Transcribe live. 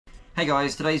Hey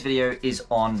guys, today's video is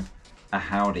on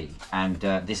Ahoudy, and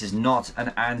this is not an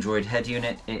Android head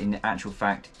unit. It in actual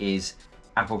fact is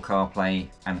Apple CarPlay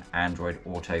and Android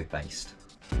Auto based.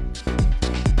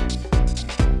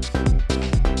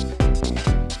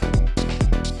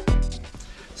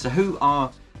 So who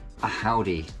are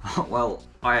Ahoudy? Well,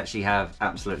 I actually have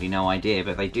absolutely no idea,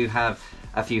 but they do have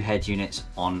a few head units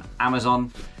on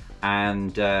Amazon,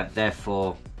 and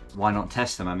therefore why not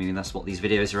test them? I mean, that's what these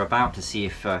videos are about, to see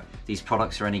if these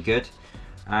products are any good.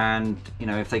 And you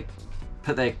know, if they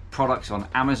put their products on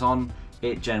Amazon,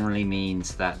 it generally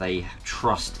means that they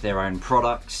trust their own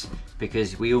products,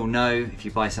 because we all know if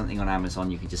you buy something on Amazon,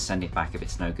 you can just send it back if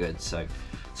it's no good. So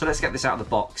let's get this out of the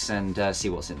box and see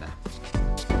what's in there.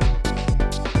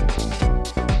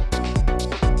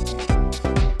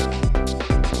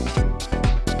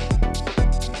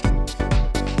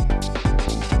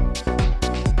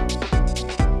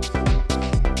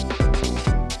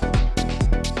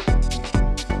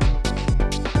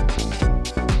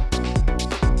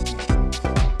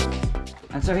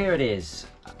 So here it is.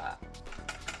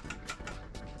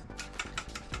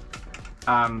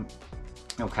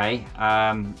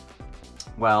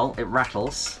 Well, it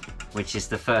rattles, which is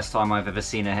the first time I've ever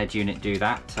seen a head unit do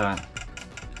that.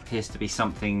 Appears to be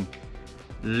something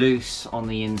loose on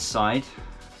the inside,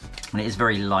 and it is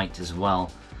very light as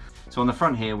well. So on the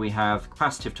front here we have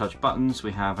capacitive touch buttons,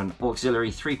 we have an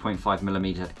auxiliary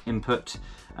 3.5mm input,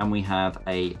 and we have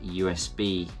a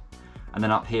USB. And then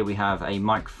up here we have a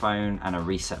microphone and a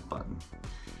reset button.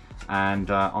 And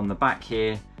on the back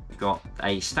here, we've got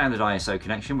a standard ISO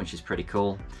connection, which is pretty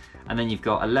cool. And then you've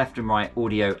got a left and right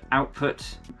audio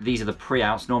output. These are the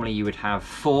pre-outs. Normally you would have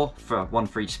one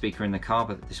for each speaker in the car,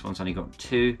 but this one's only got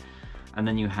 2. And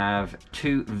then you have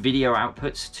 2 video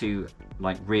outputs to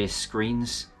like rear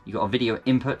screens. You've got a video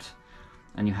input,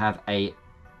 and you have a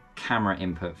camera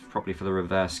input, probably for the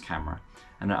reverse camera.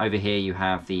 And then over here you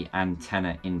have the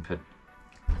antenna input.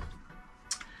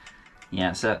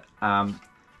 Yeah, so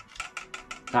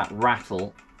that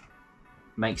rattle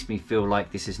makes me feel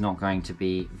like this is not going to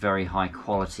be very high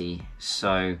quality,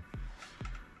 so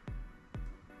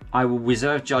I will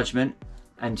reserve judgment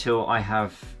until I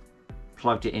have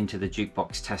plugged it into the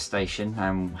jukebox test station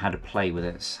and had a play with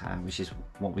it, which is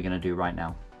what we're going to do right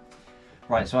now.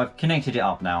 Right, so I've connected it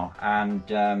up now, and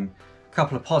a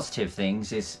couple of positive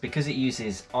things is because it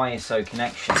uses ISO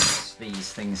connections,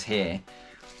 these things here,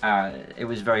 it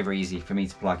was very, very easy for me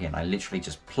to plug in. I literally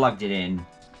just plugged it in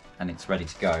and it's ready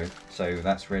to go, so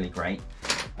that's really great.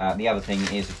 The other thing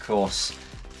is, of course,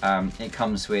 it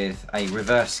comes with a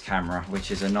reverse camera, which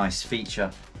is a nice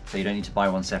feature, so you don't need to buy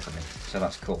one separately, so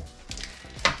that's cool.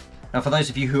 Now, for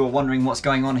those of you who are wondering what's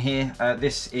going on here,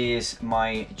 this is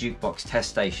my jukebox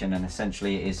test station, and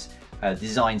essentially it is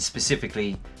designed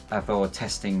specifically for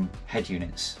testing head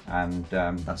units, and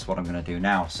that's what I'm going to do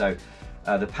now. So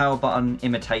the power button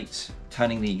imitates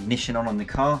turning the ignition on the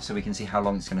car, so we can see how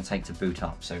long it's going to take to boot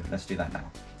up. So let's do that now.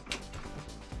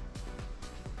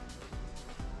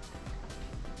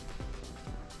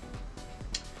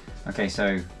 Okay,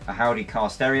 so Ahoudy car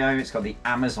stereo, it's got the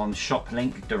Amazon shop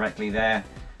link directly there,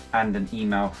 and an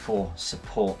email for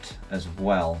support as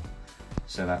well.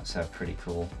 So that's pretty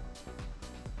cool.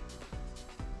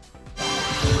 The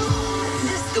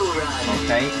school run.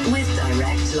 Okay. With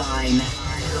Direct Line.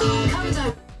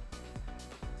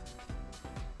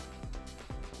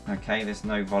 Okay, there's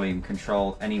no volume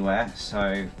control anywhere, so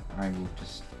I will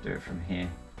just do it from here.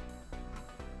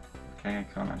 Okay, I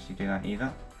can't actually do that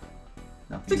either.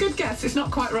 Nothing. It's a good guess, it's not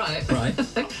quite right. Right.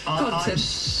 I'm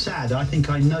sad, I think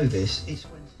I know this. It's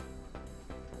when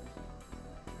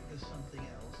there's something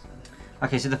else.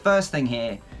 Okay, so the first thing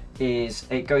here is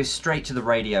it goes straight to the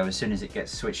radio as soon as it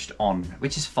gets switched on,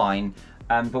 which is fine.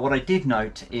 But what I did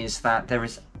note is that there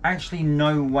is actually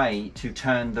no way to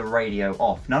turn the radio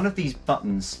off. None of these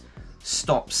buttons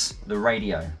stops the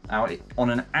radio. Now,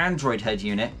 on an Android head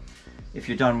unit, if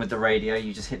you're done with the radio,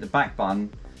 you just hit the back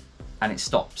button and it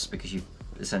stops, because you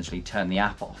essentially turn the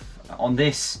app off. On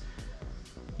this,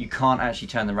 you can't actually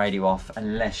turn the radio off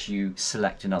unless you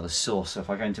select another source. So if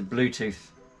I go into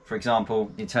Bluetooth, for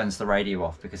example, it turns the radio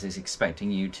off because it's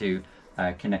expecting you to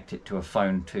connect it to a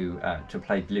phone to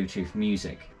play Bluetooth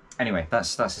music. Anyway,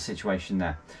 that's the situation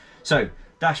there. So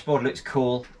dashboard looks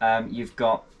cool. You've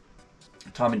got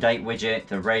time and date widget,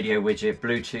 the radio widget,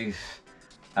 Bluetooth,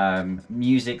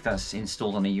 music that's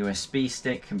installed on a USB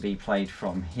stick can be played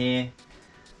from here,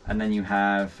 and then you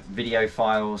have video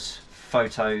files,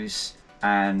 photos,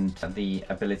 and the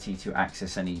ability to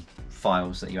access any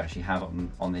files that you actually have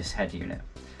on this head unit.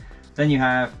 Then you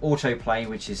have autoplay,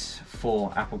 which is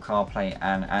for Apple CarPlay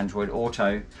and Android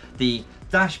Auto. The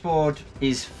dashboard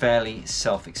is fairly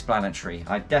self-explanatory.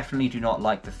 I definitely do not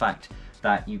like the fact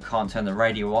that you can't turn the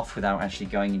radio off without actually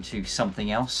going into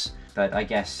something else, but I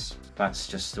guess that's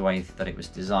just the way that it was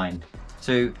designed.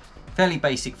 So fairly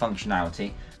basic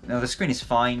functionality. Now the screen is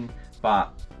fine,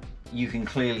 but you can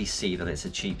clearly see that it's a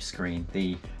cheap screen.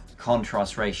 The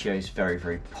contrast ratio is very,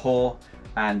 very poor,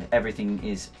 and everything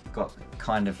is got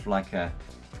kind of like a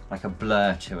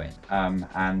blur to it.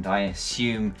 And I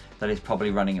assume that it's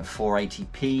probably running at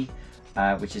 480p,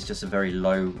 which is just a very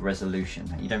low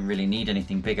resolution. You don't really need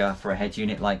anything bigger for a head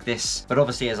unit like this, but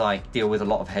obviously as I deal with a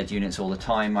lot of head units all the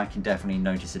time, I can definitely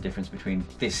notice the difference between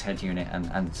this head unit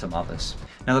and some others.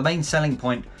 Now the main selling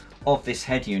point of this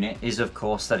head unit is of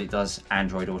course that it does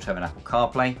Android Auto and Apple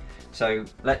CarPlay. So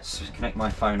let's connect my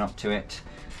phone up to it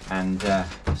and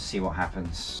see what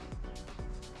happens.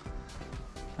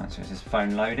 So it says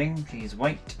phone loading, please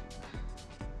wait.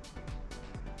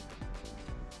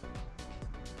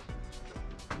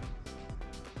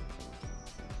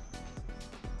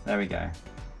 There we go.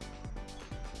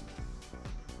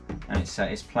 And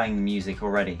it's playing the music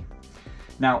already.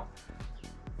 Now,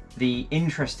 the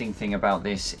interesting thing about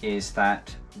this is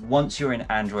that once you're in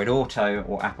Android Auto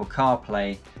or Apple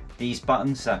CarPlay, these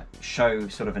buttons that show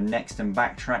sort of a next and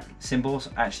backtrack symbols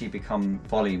actually become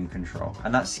volume control.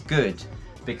 And that's good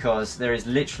because there is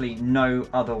literally no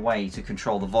other way to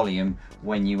control the volume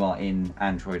when you are in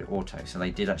Android Auto. So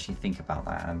they did actually think about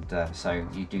that, and so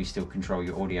you do still control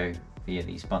your audio via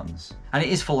these buttons. And it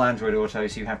is full Android Auto,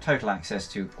 so you have total access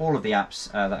to all of the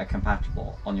apps that are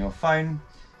compatible on your phone,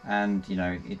 and you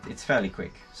know it's fairly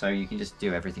quick, so you can just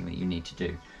do everything that you need to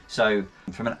do. So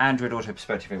from an Android Auto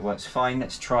perspective it works fine.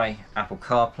 Let's try Apple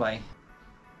CarPlay.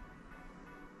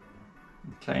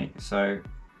 Okay, so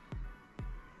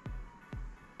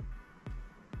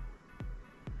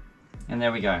and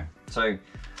there we go. So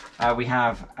we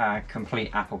have complete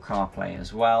Apple CarPlay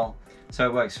as well, so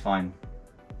it works fine.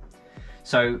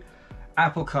 So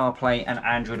Apple CarPlay and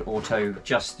Android Auto, you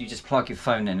just plug your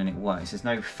phone in and it works. There's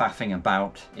no faffing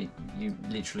about. You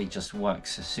literally just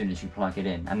works as soon as you plug it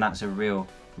in, and that's a real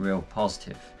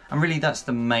positive. And really that's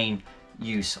the main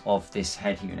use of this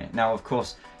head unit. Now of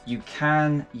course you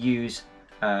can use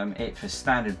it for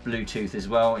standard Bluetooth as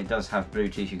well. It does have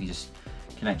Bluetooth. You can just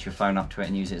connect your phone up to it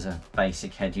and use it as a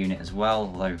basic head unit as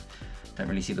well, although I don't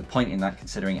really see the point in that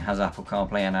considering it has Apple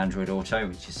CarPlay and Android Auto,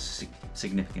 which is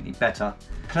significantly better.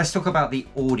 Let's talk about the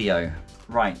audio.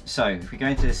 Right, so if we go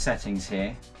into the settings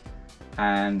here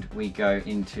and we go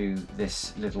into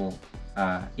this little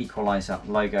equalizer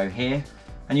logo here,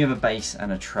 and you have a bass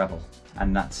and a treble,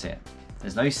 and that's it.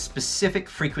 There's no specific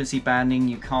frequency banding.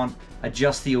 You can't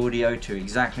adjust the audio to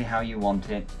exactly how you want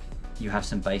it. You have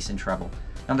some bass and treble.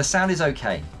 Now the sound is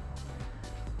okay,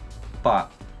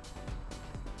 but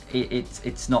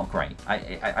it's not great.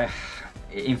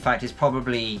 In fact, it's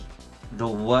probably the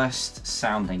worst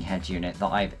sounding head unit that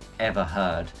I've ever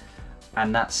heard,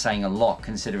 and that's saying a lot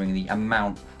considering the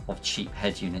amount of cheap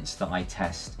head units that I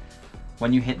test.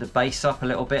 When you hit the bass up a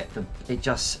little bit,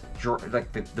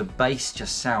 the bass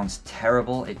just sounds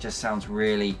terrible. It just sounds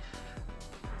really,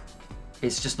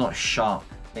 it's just not sharp.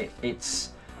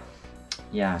 It's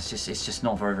just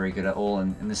not very good at all.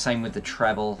 And the same with the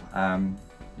treble.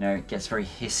 You know, it gets very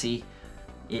hissy.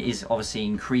 It is obviously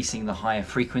increasing the higher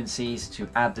frequencies to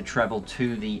add the treble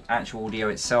to the actual audio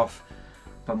itself,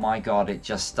 but my god, it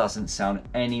just doesn't sound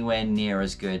anywhere near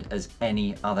as good as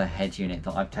any other head unit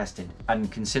that I've tested. And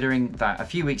considering that a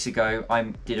few weeks ago I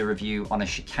did a review on a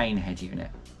chicane head unit,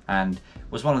 and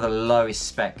was one of the lowest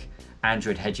spec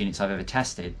Android head units I've ever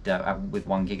tested, with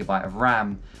 1 GB of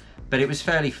RAM, but it was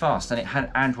fairly fast and it had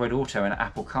Android Auto and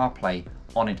Apple CarPlay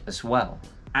on it as well,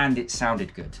 and it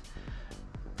sounded good.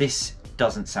 This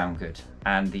doesn't sound good,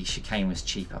 and the chicane was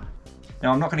cheaper.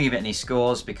 Now I'm not going to give it any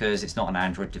scores because it's not an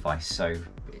Android device, so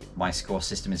my score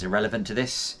system is irrelevant to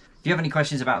this. If you have any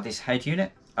questions about this head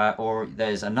unit, or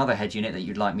there's another head unit that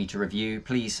you'd like me to review,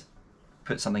 please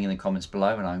put something in the comments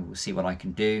below and I will see what I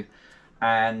can do.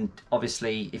 And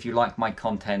obviously if you like my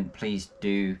content, please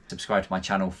do subscribe to my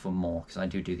channel for more, because I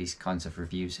do these kinds of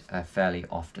reviews fairly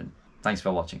often. Thanks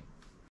for watching.